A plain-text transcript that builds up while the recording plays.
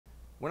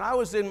When I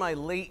was in my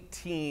late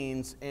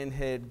teens and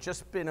had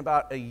just been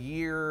about a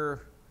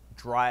year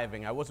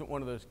driving, I wasn't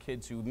one of those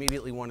kids who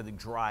immediately wanted to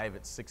drive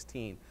at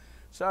 16.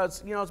 So I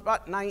was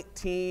about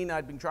 19.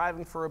 I'd been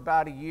driving for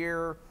about a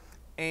year,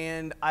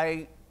 and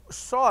I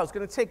was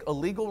going to take a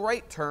legal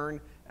right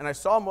turn, and I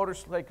saw a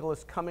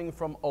motorcyclist coming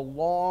from a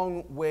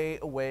long way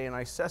away, and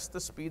I assessed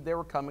the speed they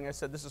were coming. I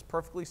said, this is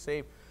perfectly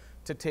safe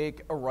to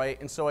take a right,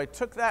 and so I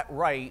took that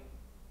right.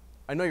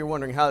 I know you're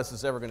wondering how this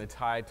is ever going to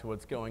tie to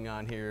what's going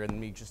on here and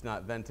me just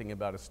not venting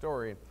about a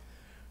story.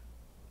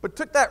 But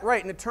took that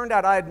right, and it turned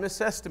out I had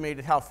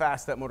misestimated how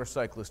fast that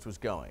motorcyclist was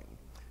going.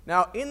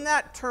 Now, in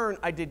that turn,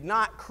 I did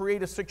not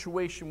create a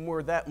situation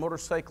where that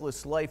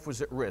motorcyclist's life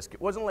was at risk.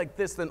 It wasn't like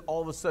this, then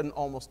all of a sudden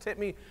almost hit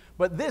me,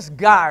 but this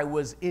guy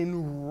was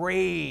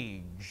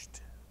enraged.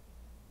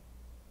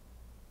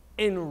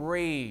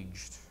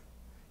 Enraged.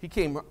 He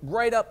came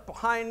right up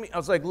behind me. I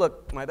was like,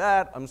 look, my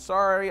bad, I'm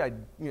sorry, I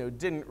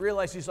didn't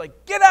realize. He's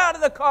like, get out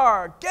of the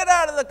car, get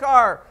out of the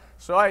car.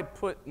 So I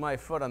put my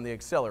foot on the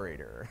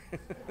accelerator.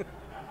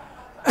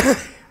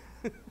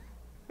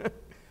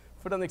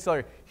 Foot on the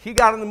accelerator. He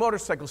got on the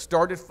motorcycle,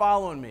 started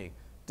following me.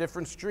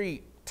 Different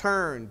street,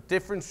 turn,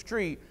 different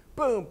street,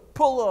 boom,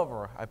 pull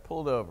over. I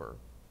pulled over.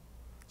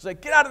 He's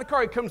like, get out of the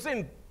car. He comes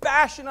in,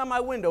 bashing on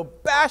my window,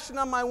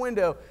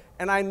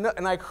 and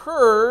I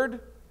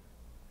heard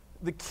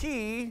the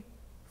key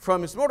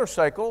from his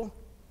motorcycle,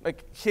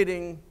 like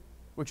hitting,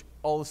 which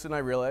all of a sudden I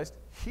realized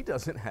he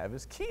doesn't have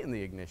his key in the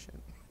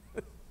ignition.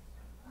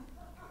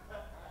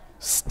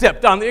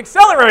 Stepped on the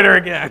accelerator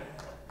again.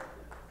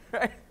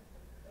 Right?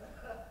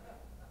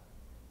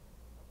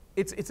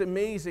 It's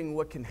amazing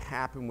what can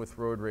happen with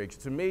road rage.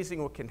 It's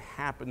amazing what can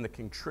happen that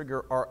can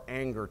trigger our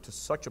anger to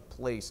such a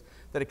place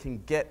that it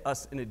can get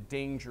us in a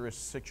dangerous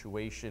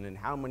situation, and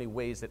how many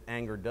ways that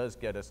anger does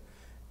get us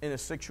in a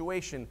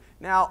situation.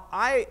 Now,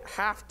 I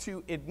have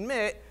to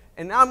admit,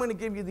 and now I'm going to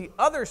give you the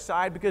other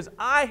side, because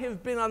I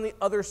have been on the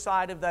other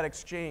side of that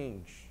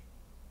exchange.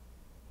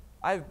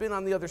 I've been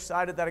on the other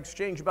side of that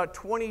exchange. About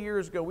 20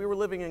 years ago, we were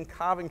living in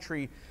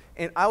Coventry,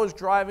 and I was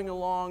driving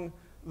along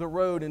the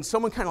road, and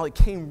someone kind of like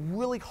came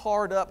really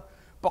hard up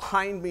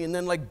behind me and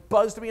then like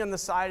buzzed me on the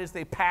side as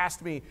they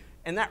passed me,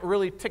 and that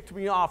really ticked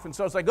me off. And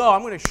so I was like, oh,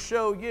 I'm going to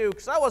show you,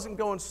 because I wasn't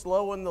going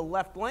slow in the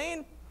left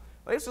lane.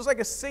 This was like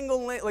a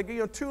single lane, like,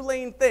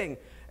 two-lane thing.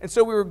 And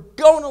so we were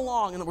going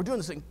along, and we're doing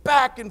this thing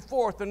back and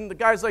forth, and the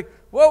guy's like,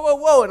 whoa, whoa,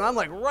 whoa, and I'm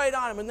like right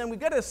on him, and then we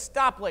get a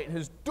stoplight, and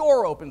his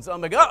door opens.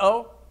 I'm like,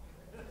 uh-oh.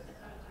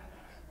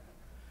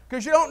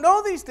 Because you don't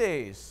know these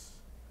days.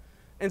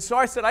 And so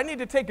I said, I need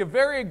to take a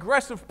very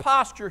aggressive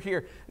posture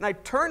here. And I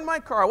turned my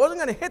car. I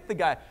wasn't going to hit the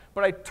guy,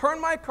 but I turned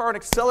my car and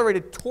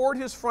accelerated toward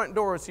his front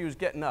door as he was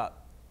getting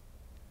up.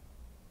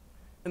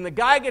 And the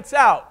guy gets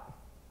out,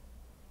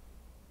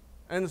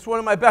 and it's one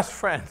of my best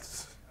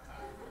friends.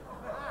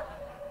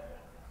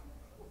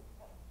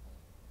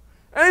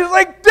 And he's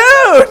like,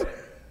 dude!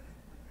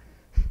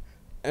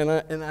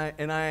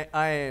 And I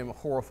am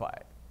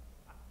horrified.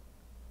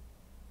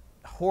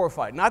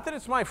 Horrified. Not that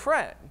it's my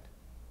friend.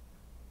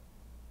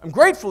 I'm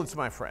grateful it's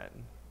my friend.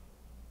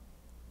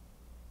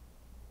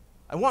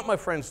 I want my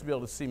friends to be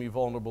able to see me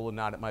vulnerable and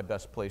not at my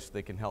best place so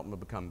they can help me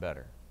become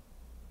better.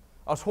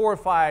 I was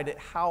horrified at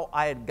how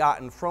I had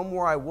gotten from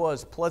where I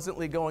was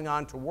pleasantly going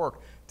on to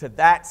work to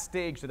that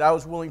stage that I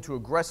was willing to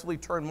aggressively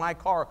turn my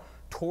car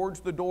towards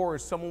the door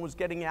as someone was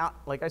getting out.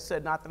 Like I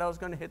said, not that I was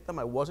going to hit them.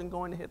 I wasn't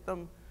going to hit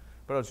them,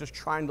 but I was just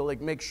trying to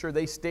make sure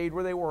they stayed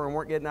where they were and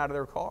weren't getting out of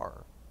their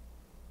car.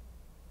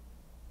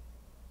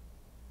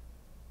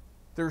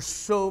 There's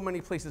so many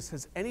places.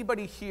 Has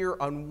anybody here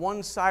on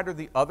one side or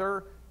the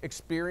other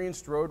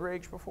experienced road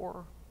rage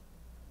before?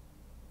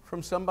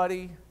 From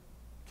somebody?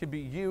 It can be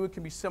you, it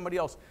can be somebody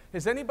else.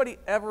 Has anybody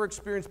ever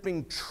experienced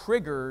being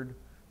triggered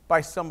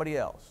by somebody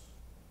else?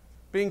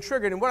 Being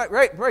triggered, and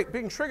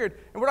being triggered.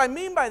 And what I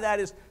mean by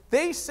that is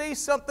they say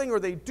something or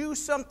they do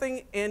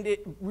something, and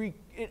it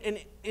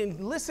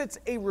elicits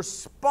a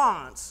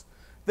response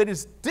that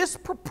is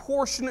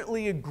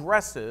disproportionately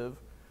aggressive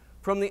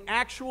from the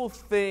actual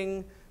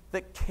thing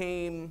that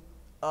came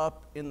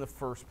up in the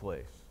first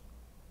place.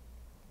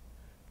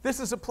 This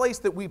is a place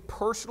that we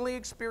personally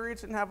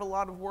experience and have a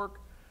lot of work,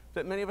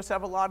 that many of us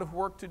have a lot of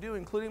work to do,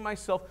 including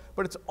myself,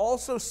 but it's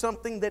also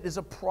something that is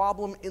a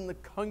problem in the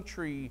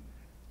country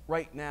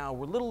right now,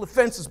 where little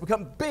offenses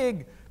become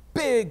big,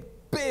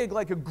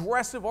 like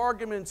aggressive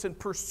arguments and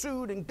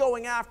pursuit and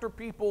going after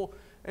people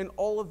and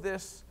all of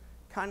this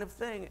kind of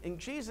thing. And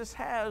Jesus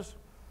has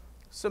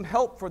some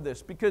help for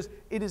this, because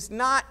it is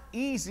not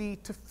easy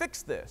to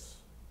fix this.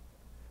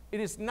 It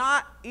is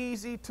not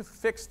easy to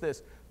fix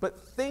this, but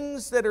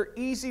things that are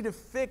easy to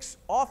fix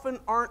often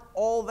aren't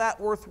all that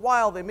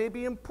worthwhile. They may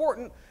be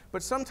important,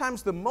 but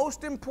sometimes the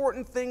most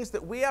important things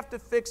that we have to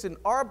fix in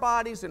our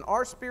bodies, in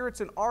our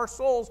spirits, in our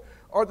souls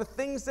are the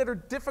things that are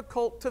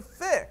difficult to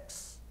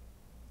fix.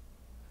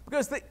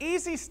 Because the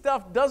easy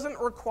stuff doesn't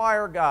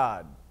require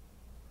God.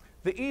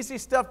 The easy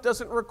stuff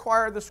doesn't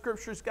require the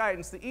Scripture's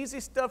guidance. The easy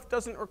stuff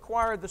doesn't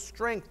require the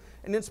strength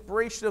and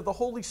inspiration of the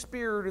Holy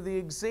Spirit or the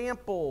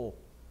example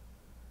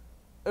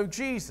of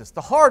Jesus.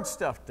 The hard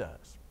stuff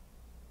does.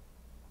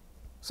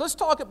 So let's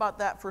talk about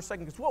that for a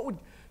second, because what would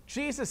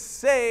Jesus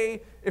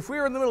say if we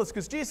were in the middle of this?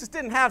 Because Jesus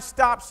didn't have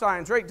stop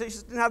signs, right?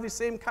 Jesus didn't have these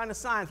same kind of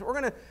signs. But we're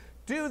going to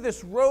do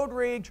this road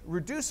rage,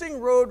 reducing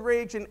road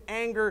rage and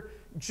anger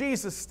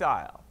Jesus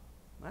style,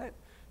 right?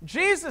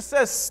 Jesus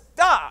says,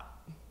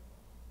 stop.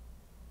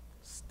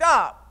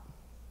 Stop.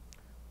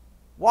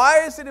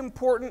 Why is it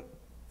important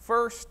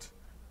first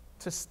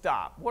to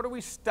stop? What are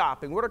we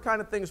stopping? What are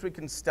kind of things we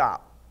can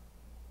stop?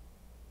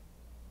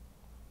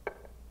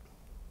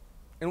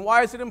 And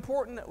why is it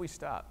important that we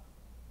stop?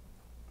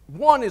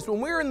 One is when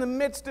we're in the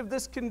midst of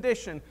this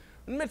condition,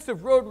 in the midst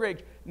of road rage,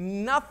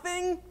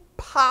 nothing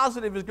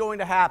positive is going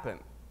to happen.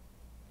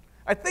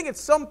 I think at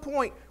some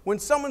point when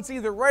someone's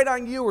either right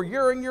on you or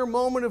you're in your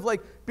moment of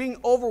like being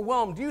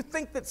overwhelmed, do you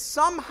think that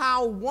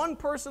somehow one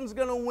person's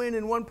going to win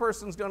and one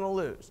person's going to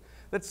lose?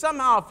 That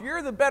somehow if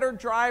you're the better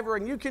driver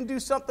and you can do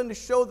something to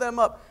show them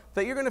up,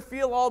 that you're going to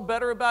feel all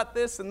better about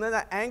this and then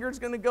that anger's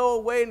going to go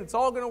away and it's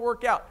all going to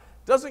work out.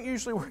 Doesn't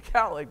usually work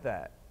out like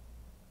that.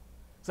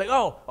 It's like,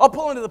 oh, I'll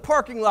pull into the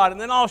parking lot and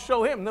then I'll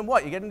show him. And then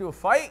what? You get into a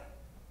fight?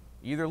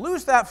 You either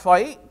lose that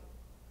fight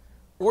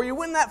or you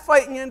win that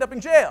fight and you end up in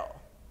jail.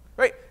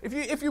 Right?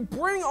 If you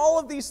bring all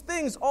of these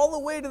things all the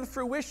way to the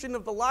fruition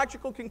of the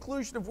logical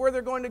conclusion of where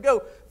they're going to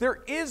go,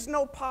 there is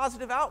no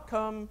positive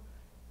outcome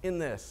in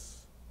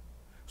this.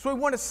 So we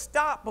want to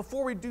stop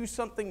before we do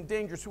something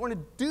dangerous. We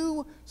want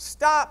to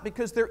stop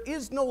because there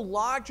is no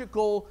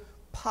logical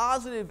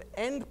positive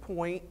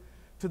endpoint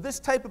to this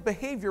type of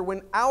behavior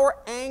when our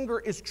anger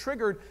is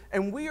triggered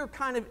and we are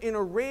kind of in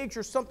a rage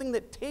or something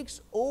that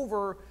takes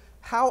over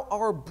how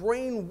our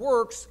brain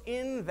works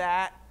in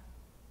that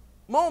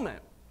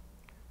moment.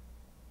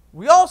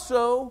 We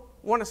also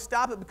want to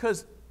stop it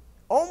because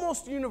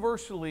almost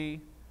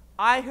universally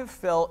I have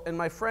felt, and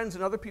my friends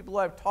and other people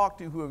I've talked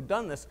to who have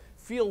done this,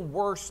 feel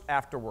worse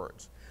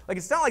afterwards. Like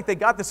it's not like they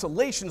got this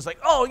elation. It's like,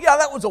 oh yeah,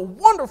 that was a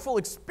wonderful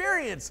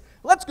experience.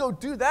 Let's go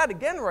do that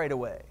again right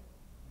away.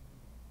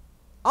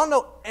 I don't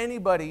know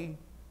anybody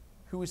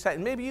who has had,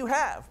 and maybe you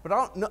have,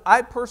 but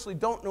I personally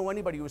don't know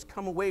anybody who has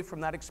come away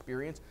from that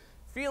experience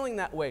feeling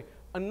that way.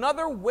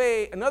 Another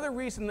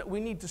reason that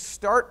we need to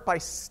start by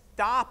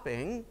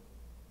stopping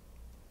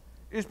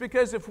is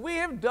because if we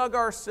have dug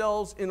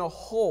ourselves in a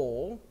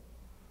hole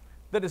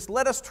that has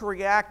led us to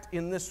react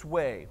in this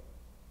way,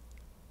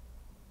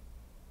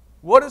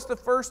 what is the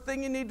first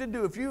thing you need to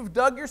do? If you've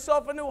dug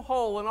yourself into a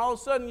hole and all of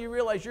a sudden you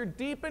realize you're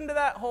deep into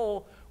that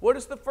hole, what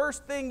is the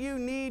first thing you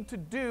need to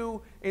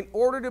do in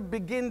order to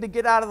begin to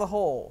get out of the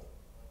hole?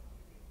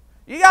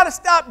 You got to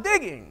stop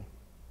digging.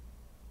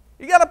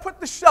 You got to put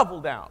the shovel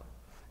down.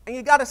 And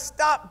you got to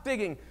stop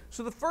digging.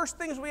 So the first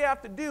things we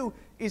have to do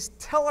is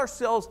tell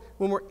ourselves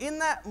when we're in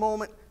that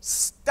moment,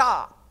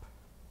 stop.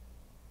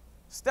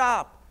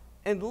 Stop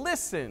and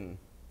listen.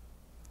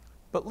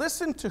 But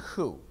listen to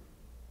who?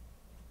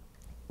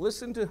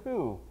 Listen to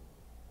who?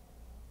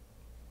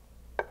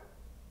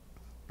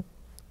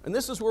 And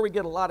this is where we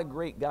get a lot of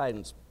great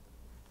guidance.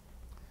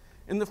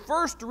 In the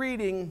first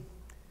reading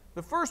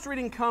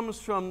comes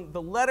from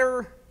the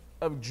letter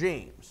of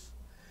James.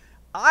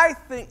 I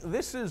think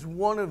this is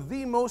one of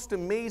the most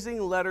amazing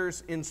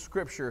letters in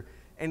Scripture,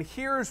 and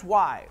here's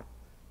why.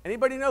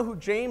 Anybody know who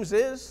James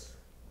is?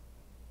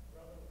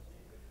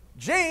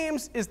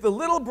 James is the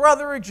little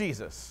brother of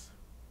Jesus,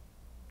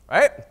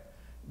 right?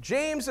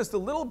 James is the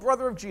little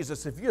brother of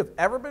Jesus. If you have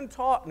ever been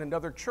taught in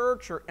another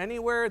church or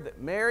anywhere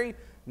that Mary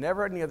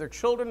never had any other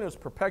children and was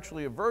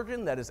perpetually a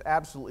virgin, that is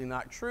absolutely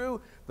not true.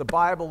 The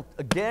Bible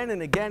again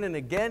and again and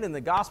again in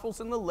the Gospels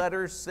and the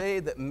letters say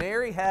that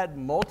Mary had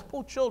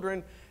multiple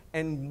children,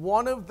 and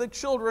one of the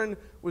children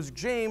was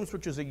James,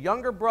 which is a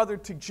younger brother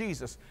to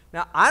Jesus.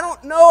 Now, I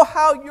don't know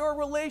how your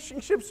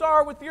relationships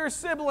are with your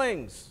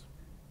siblings,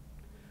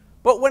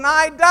 but when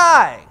I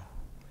die,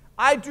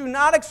 I do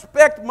not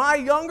expect my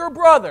younger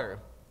brother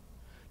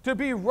to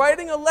be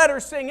writing a letter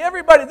saying,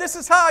 everybody, this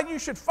is how you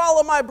should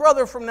follow my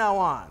brother from now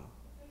on.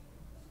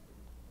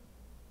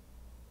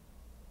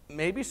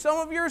 Maybe some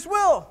of yours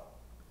will.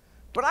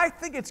 But I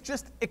think it's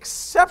just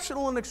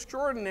exceptional and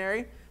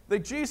extraordinary that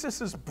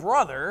Jesus'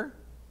 brother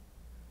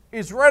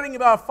is writing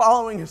about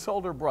following his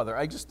older brother.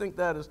 I just think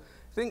that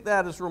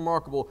is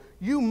remarkable.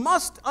 You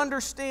must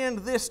understand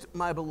this,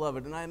 my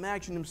beloved. And I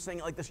imagine him saying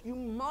it like this. You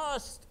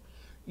must.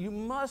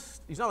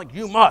 He's not like,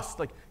 you must.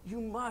 Like, you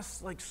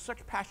must, like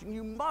such passion.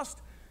 You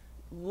must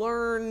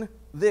learn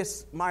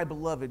this, my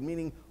beloved.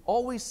 Meaning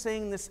always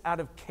saying this out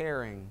of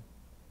caring.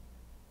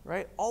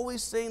 Right?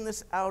 Always saying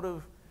this out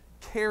of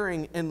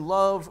caring and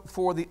love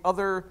for the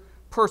other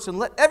person.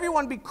 Let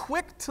everyone be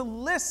quick to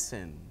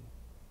listen.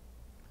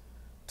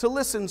 To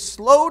listen,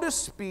 slow to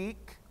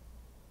speak,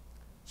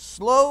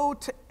 slow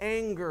to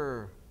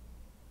anger.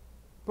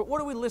 But what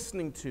are we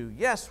listening to?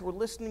 Yes, we're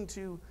listening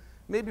to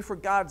maybe for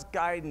God's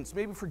guidance,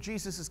 maybe for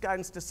Jesus'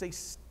 guidance to say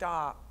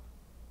stop.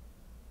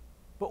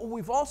 But what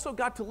we've also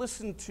got to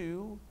listen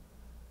to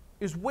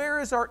is where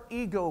is our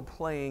ego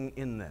playing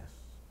in this?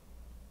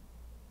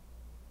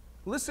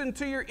 Listen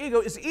to your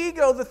ego. Is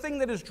ego the thing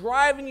that is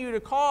driving you to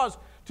cause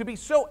to be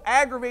so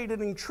aggravated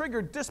and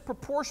triggered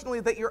disproportionately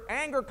that your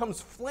anger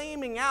comes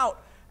flaming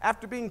out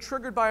after being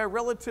triggered by a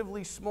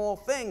relatively small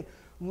thing.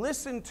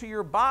 Listen to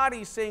your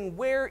body saying,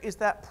 where is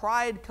that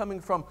pride coming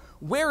from?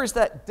 Where is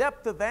that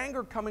depth of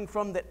anger coming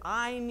from that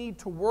I need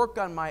to work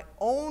on my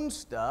own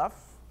stuff?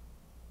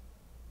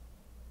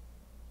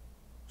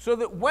 So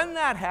that when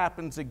that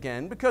happens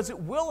again, because it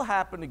will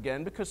happen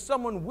again, because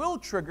someone will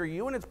trigger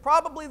you, and it's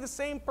probably the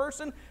same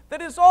person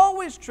that has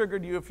always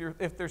triggered you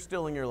if they're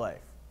still in your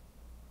life.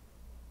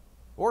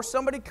 Or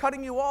somebody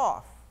cutting you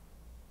off.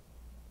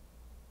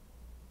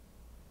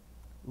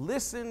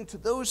 Listen to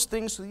those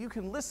things so you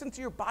can listen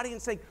to your body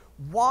and say,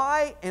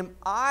 why am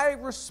I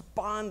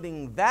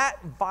responding that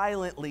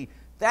violently,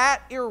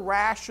 that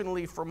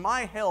irrationally for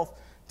my health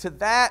to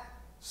that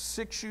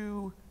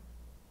situation?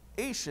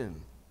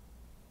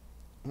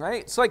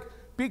 Right? It's like,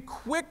 be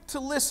quick to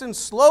listen,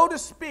 slow to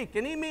speak.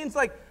 And he means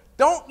like,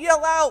 don't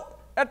yell out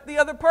at the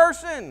other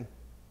person.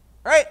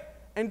 Right?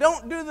 And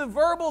don't do the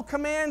verbal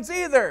commands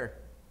either.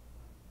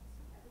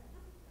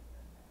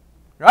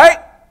 Right?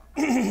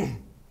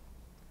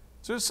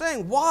 So it's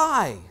saying,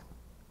 why?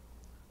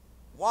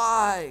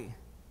 Why?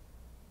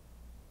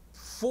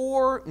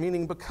 For,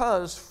 meaning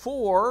because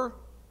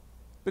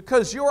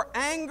your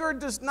anger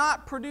does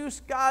not produce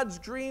God's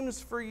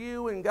dreams for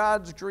you and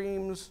God's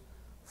dreams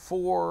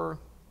for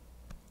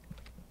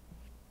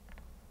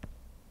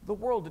the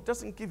world. It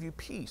doesn't give you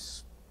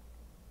peace.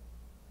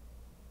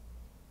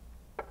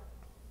 A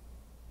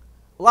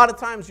lot of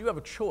times you have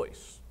a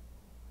choice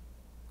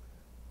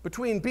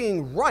between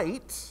being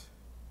right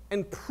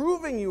and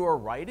proving you are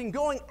right and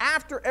going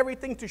after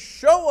everything to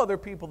show other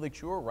people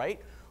that you are right,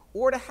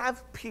 or to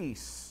have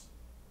peace.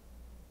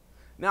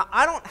 Now,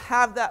 I don't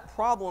have that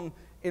problem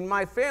in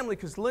my family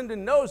because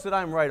Lyndon knows that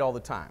I'm right all the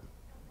time.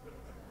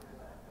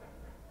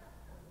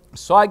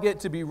 So I get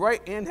to be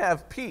right and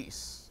have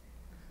peace.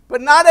 But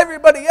not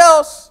everybody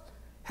else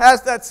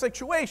has that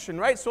situation,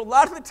 right? So a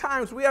lot of the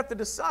times we have to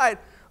decide,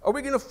 are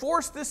we going to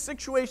force this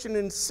situation,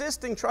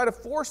 insisting, try to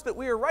force that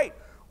we are right?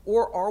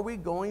 Or are we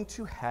going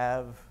to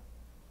have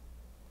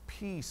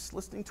peace,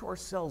 listening to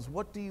ourselves?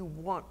 What do you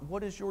want?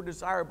 What is your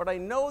desire? But I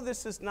know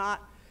this is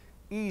not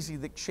easy,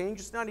 that change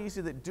is not easy,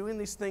 that doing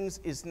these things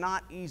is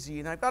not easy.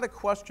 And I've got a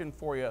question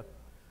for you.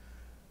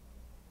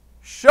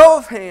 Show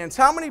of hands,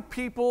 how many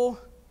people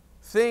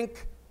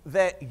think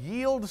that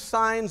yield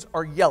signs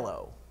are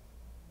yellow?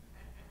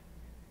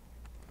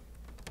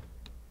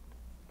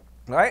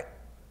 Right?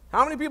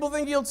 How many people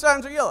think yield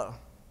signs are yellow?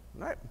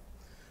 Right?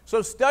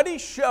 So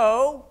studies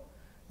show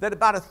that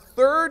about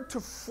 1/3 to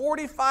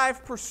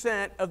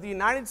 45% of the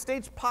United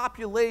States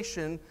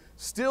population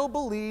still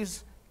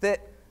believes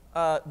that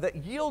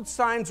yield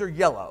signs are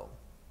yellow.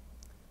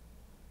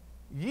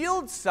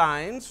 Yield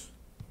signs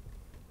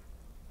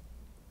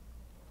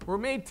were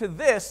made to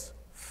this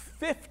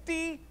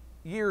 50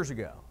 years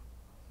ago.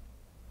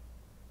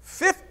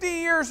 50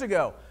 years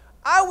ago.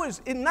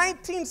 In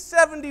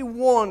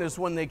 1971 is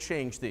when they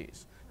changed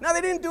these. Now,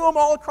 they didn't do them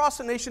all across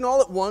the nation all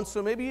at once,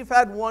 so maybe you've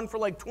had one for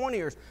like 20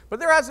 years, but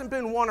there hasn't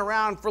been one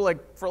around for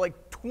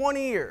like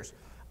 20 years.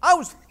 I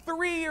was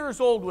 3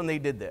 years old when they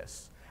did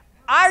this.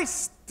 I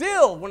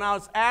still, when I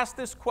was asked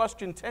this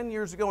question 10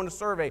 years ago in a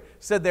survey,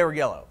 said they were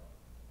yellow.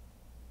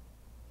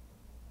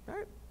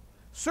 Right?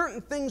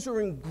 Certain things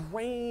are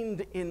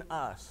ingrained in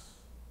us.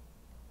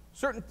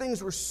 Certain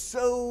things we're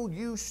so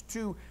used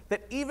to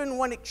that even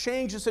when it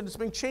changes, and it's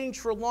been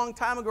changed for a long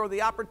time ago, or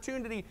the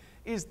opportunity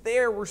is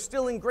there, we're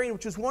still ingrained,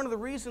 which is one of the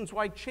reasons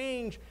why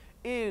change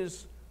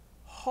is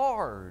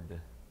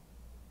hard.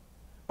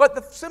 But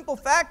the simple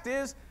fact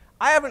is,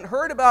 I haven't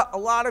heard about a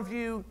lot of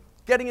you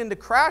getting into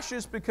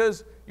crashes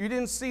because you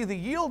didn't see the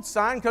yield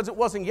sign because it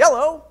wasn't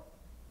yellow.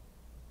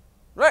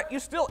 Right? You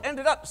still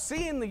ended up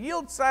seeing the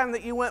yield sign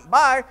that you went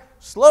by,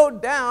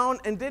 slowed down,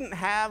 and didn't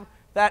have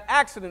that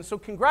accident. So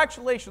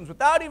congratulations.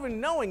 Without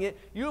even knowing it,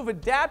 you have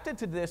adapted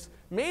to this,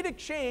 made a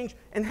change,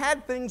 and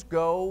had things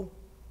go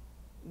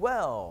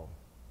well.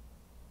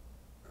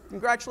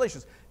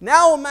 Congratulations.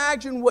 Now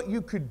imagine what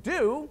you could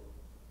do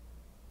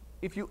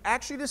if you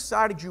actually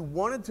decided you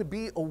wanted to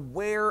be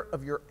aware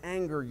of your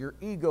anger, your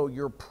ego,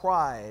 your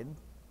pride,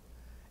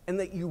 and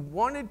that you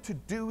wanted to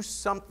do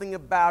something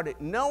about it,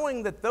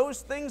 knowing that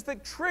those things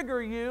that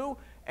trigger you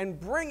and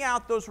bring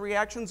out those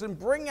reactions and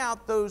bring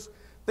out those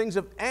things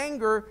of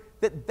anger,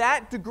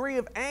 that degree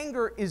of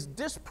anger is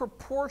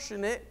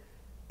disproportionate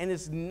and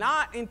is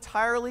not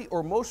entirely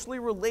or mostly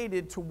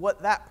related to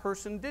what that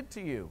person did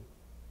to you.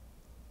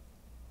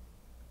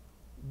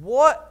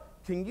 What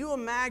can you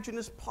imagine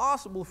is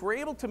possible if we're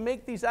able to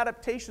make these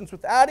adaptations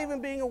without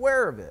even being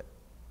aware of it?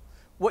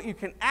 What you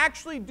can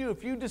actually do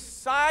if you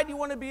decide you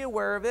want to be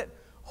aware of it,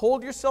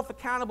 hold yourself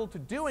accountable to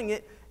doing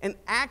it, and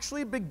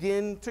actually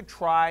begin to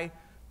try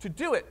to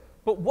do it.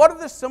 But what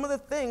are some of the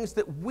things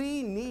that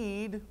we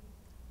need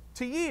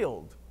to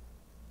yield?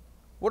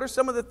 What are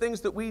some of the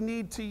things that we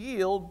need to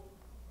yield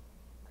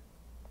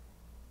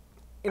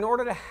in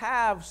order to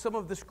have some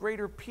of this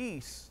greater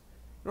peace,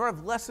 in order to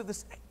have less of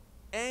this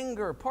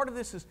anger? Part of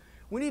this is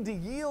we need to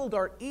yield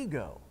our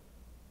ego.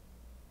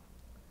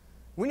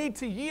 We need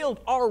to yield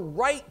our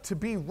right to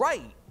be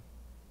right.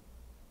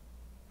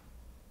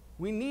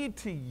 We need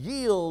to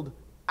yield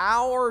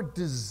our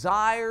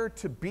desire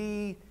to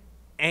be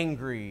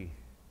angry.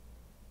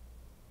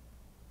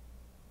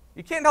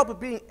 You can't help but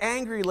being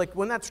angry like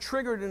when that's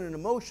triggered in an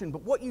emotion,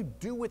 but what you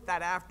do with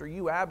that after,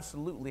 you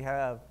absolutely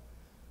have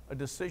a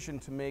decision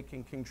to make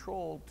and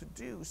control to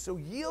do. So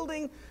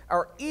yielding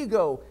our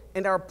ego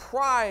and our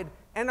pride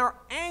and our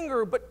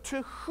anger, but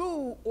to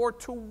who or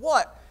to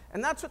what?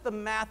 And that's what the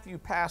Matthew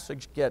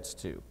passage gets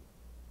to.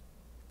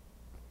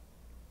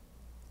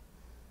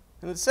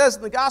 And it says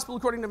in the Gospel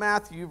according to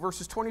Matthew,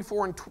 verses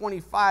 24 and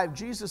 25,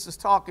 Jesus is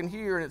talking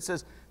here, and it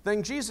says,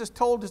 "Then Jesus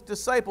told his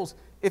disciples,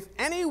 'If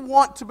any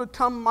want to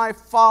become my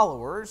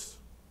followers,'"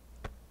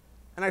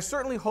 and I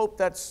certainly hope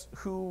that's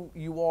who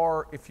you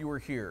are if you are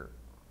here.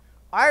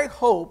 I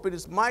hope, it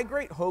is my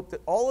great hope,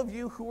 that all of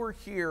you who are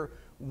here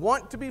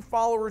want to be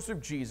followers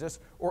of Jesus,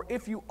 or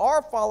if you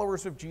are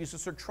followers of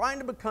Jesus, are trying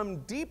to become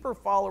deeper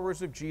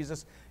followers of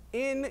Jesus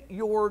in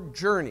your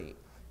journey.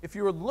 If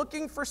you're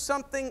looking for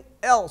something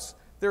else,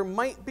 there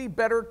might be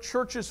better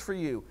churches for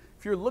you.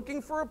 If you're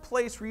looking for a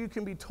place where you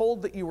can be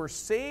told that you are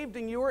saved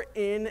and you are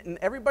in, and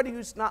everybody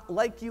who's not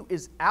like you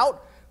is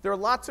out, there are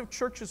lots of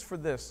churches for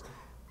this.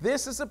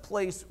 This is a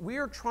place we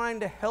are trying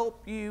to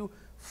help you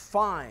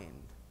find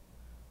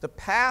the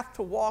path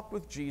to walk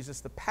with Jesus,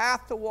 the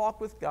path to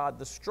walk with God,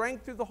 the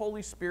strength through the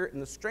Holy Spirit,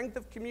 and the strength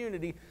of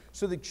community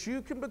so that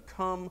you can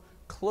become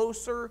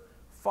closer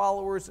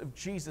followers of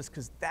Jesus,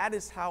 because that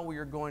is how we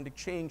are going to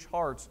change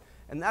hearts,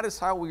 and that is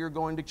how we are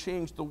going to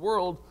change the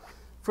world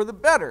for the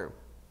better.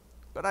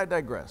 But I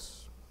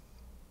digress.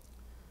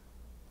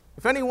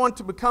 "If any want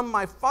to become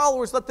my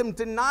followers, let them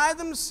deny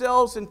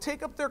themselves and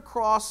take up their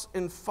cross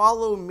and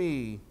follow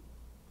me.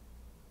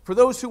 For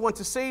those who want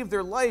to save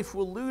their life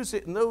will lose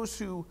it, and those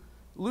who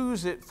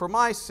lose it for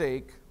my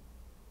sake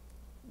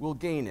will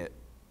gain it."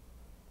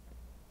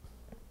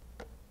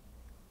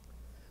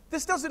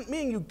 This doesn't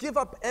mean you give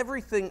up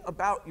everything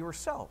about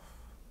yourself.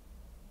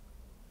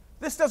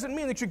 This doesn't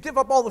mean that you give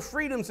up all the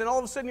freedoms and all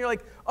of a sudden you're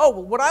like, "Oh,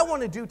 well, what I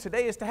want to do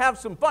today is to have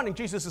some fun." And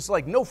Jesus is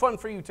like, "No fun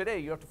for you today.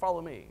 You have to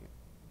follow me."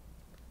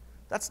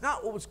 That's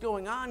not what was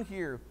going on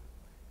here.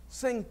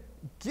 Saying,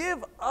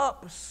 give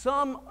up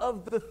some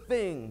of the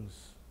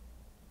things.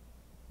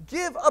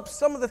 Give up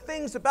some of the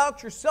things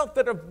about yourself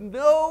that are of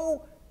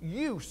no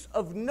use,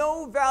 of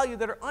no value,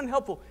 that are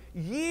unhelpful.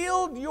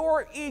 Yield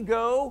your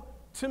ego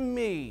to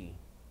me.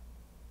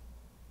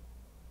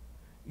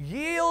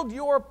 Yield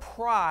your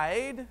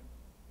pride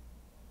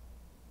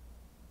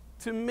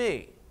to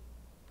me.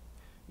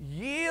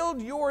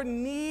 Yield your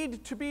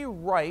need to be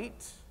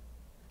right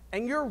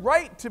and your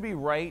right to be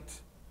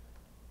right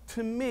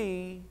to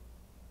me,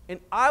 and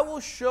I will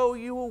show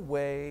you a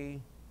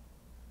way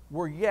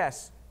where,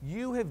 yes,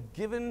 you have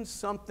given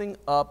something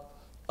up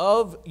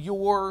of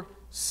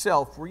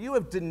yourself, where you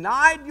have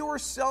denied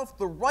yourself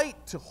the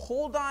right to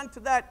hold on to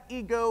that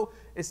ego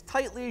as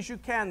tightly as you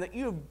can, that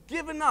you have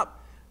given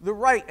up the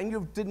right and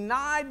you've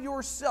denied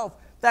yourself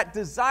that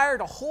desire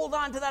to hold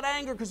on to that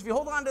anger, because if you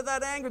hold on to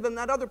that anger, then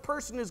that other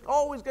person is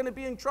always going to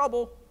be in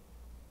trouble.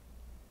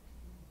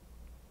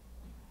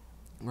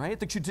 Right?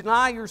 That you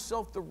deny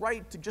yourself the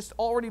right to just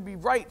already be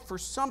right for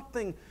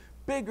something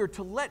bigger,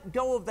 to let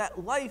go of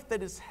that life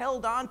that is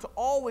held on to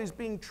always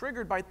being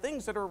triggered by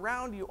things that are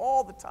around you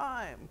all the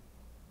time.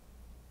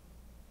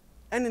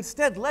 And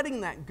instead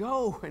letting that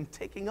go and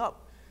taking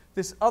up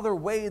this other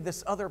way,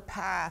 this other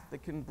path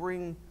that can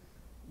bring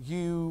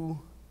you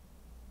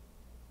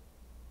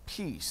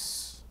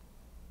peace,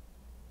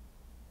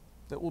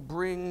 that will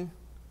bring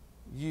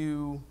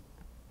you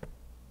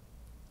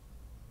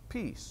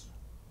peace.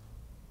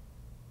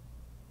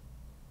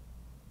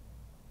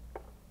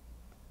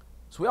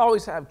 So we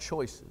always have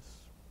choices.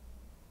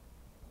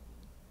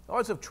 We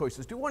always have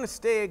choices. Do we want to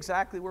stay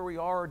exactly where we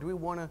are, or do we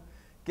want to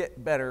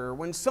get better?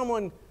 When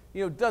someone,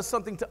 does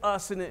something to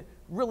us and it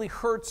really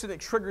hurts and it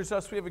triggers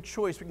us, we have a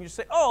choice. We can just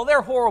say, "Oh,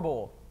 they're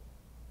horrible."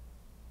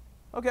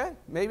 Okay,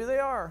 maybe they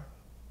are.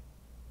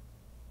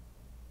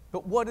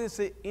 But what is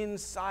it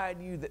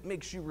inside you that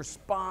makes you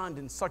respond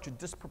in such a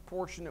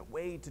disproportionate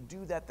way to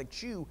do that,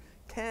 that you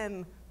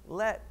can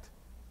let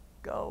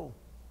go?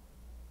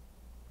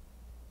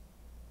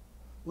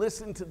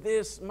 Listen to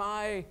this,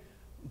 my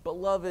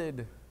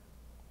beloved.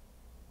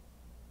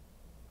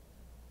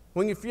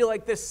 When you feel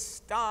like this,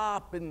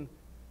 stop and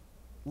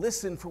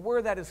listen for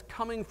where that is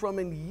coming from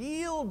and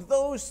yield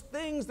those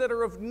things that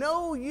are of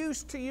no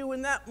use to you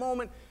in that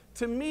moment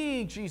to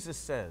me, Jesus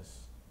says.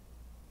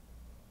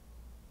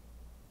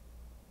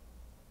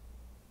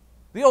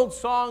 The old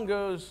song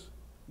goes,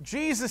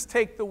 "Jesus,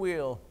 take the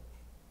wheel."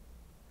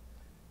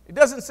 It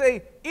doesn't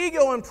say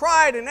ego and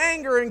pride and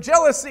anger and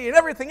jealousy and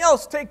everything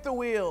else take the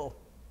wheel.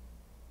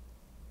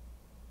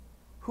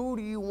 Who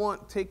do you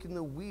want taking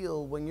the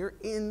wheel when you're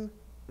in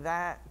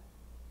that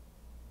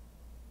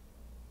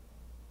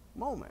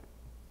moment?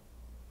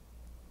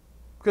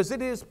 Because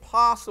it is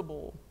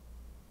possible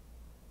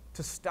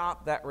to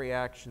stop that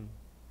reaction.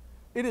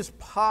 It is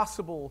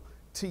possible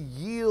to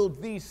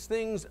yield these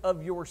things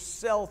of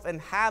yourself and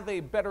have a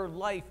better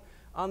life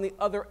on the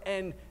other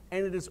end.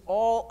 And it is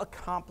all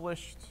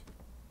accomplished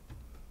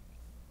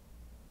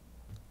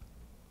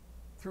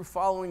through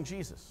following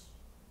Jesus.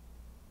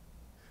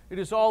 It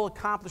is all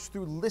accomplished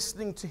through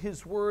listening to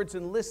his words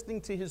and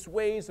listening to his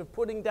ways of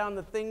putting down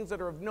the things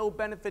that are of no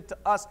benefit to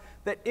us,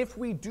 that if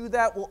we do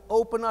that will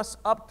open us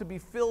up to be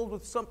filled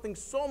with something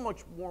so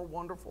much more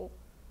wonderful,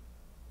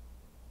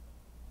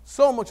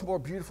 so much more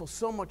beautiful,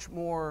 so much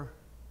more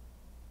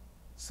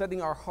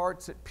setting our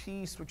hearts at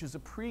peace, which is a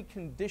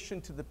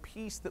precondition to the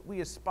peace that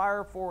we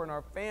aspire for in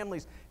our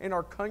families, in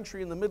our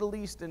country, in the Middle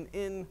East, and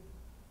in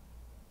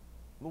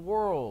the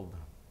world.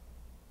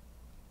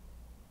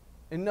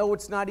 And no,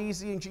 it's not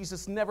easy, and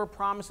Jesus never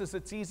promises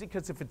it's easy,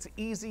 because if it's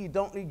easy, you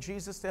don't need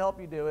Jesus to help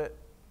you do it.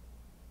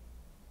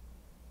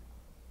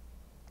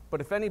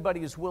 But if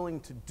anybody is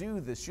willing to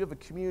do this, you have a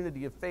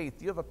community of faith,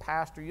 you have a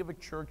pastor, you have a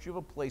church, you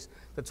have a place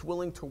that's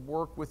willing to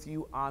work with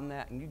you on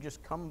that, and you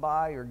just come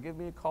by or give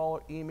me a call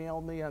or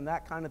email me on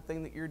that kind of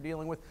thing that you're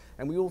dealing with,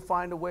 and we will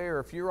find a way, or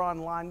if you're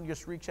online, you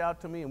just reach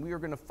out to me, and we are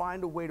going to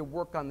find a way to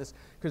work on this,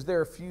 because there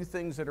are few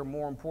things that are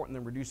more important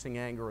than reducing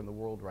anger in the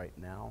world right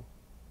now.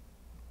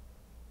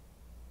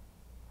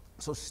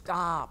 So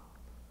stop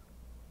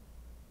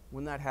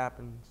when that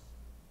happens.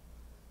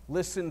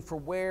 Listen for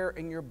where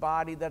in your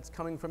body that's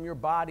coming from. Your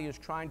body is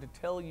trying to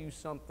tell you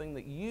something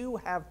that you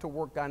have to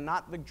work on,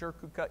 not the jerk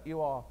who cut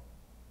you off.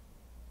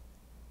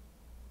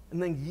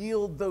 And then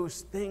yield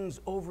those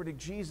things over to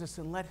Jesus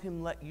and let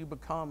him let you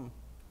become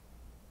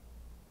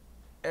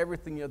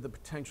everything you have the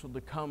potential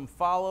to come.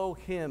 Follow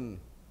him.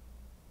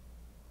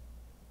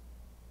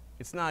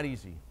 It's not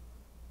easy,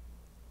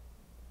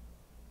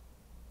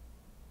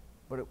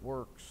 but it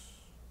works.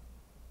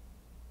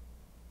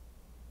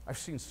 I've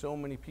seen so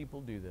many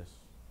people do this.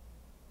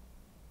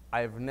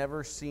 I have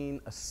never seen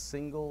a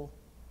single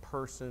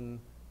person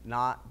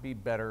not be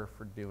better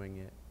for doing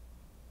it.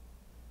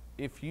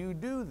 If you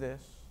do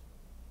this,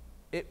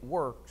 it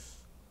works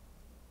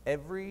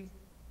every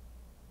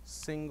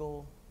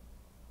single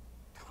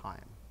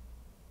time.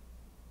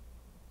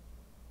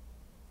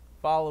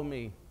 Follow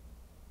me.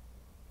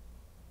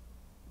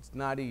 It's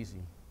not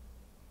easy,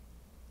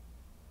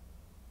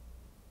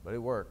 but it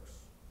works.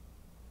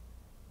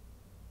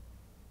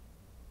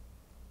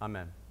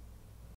 Amen.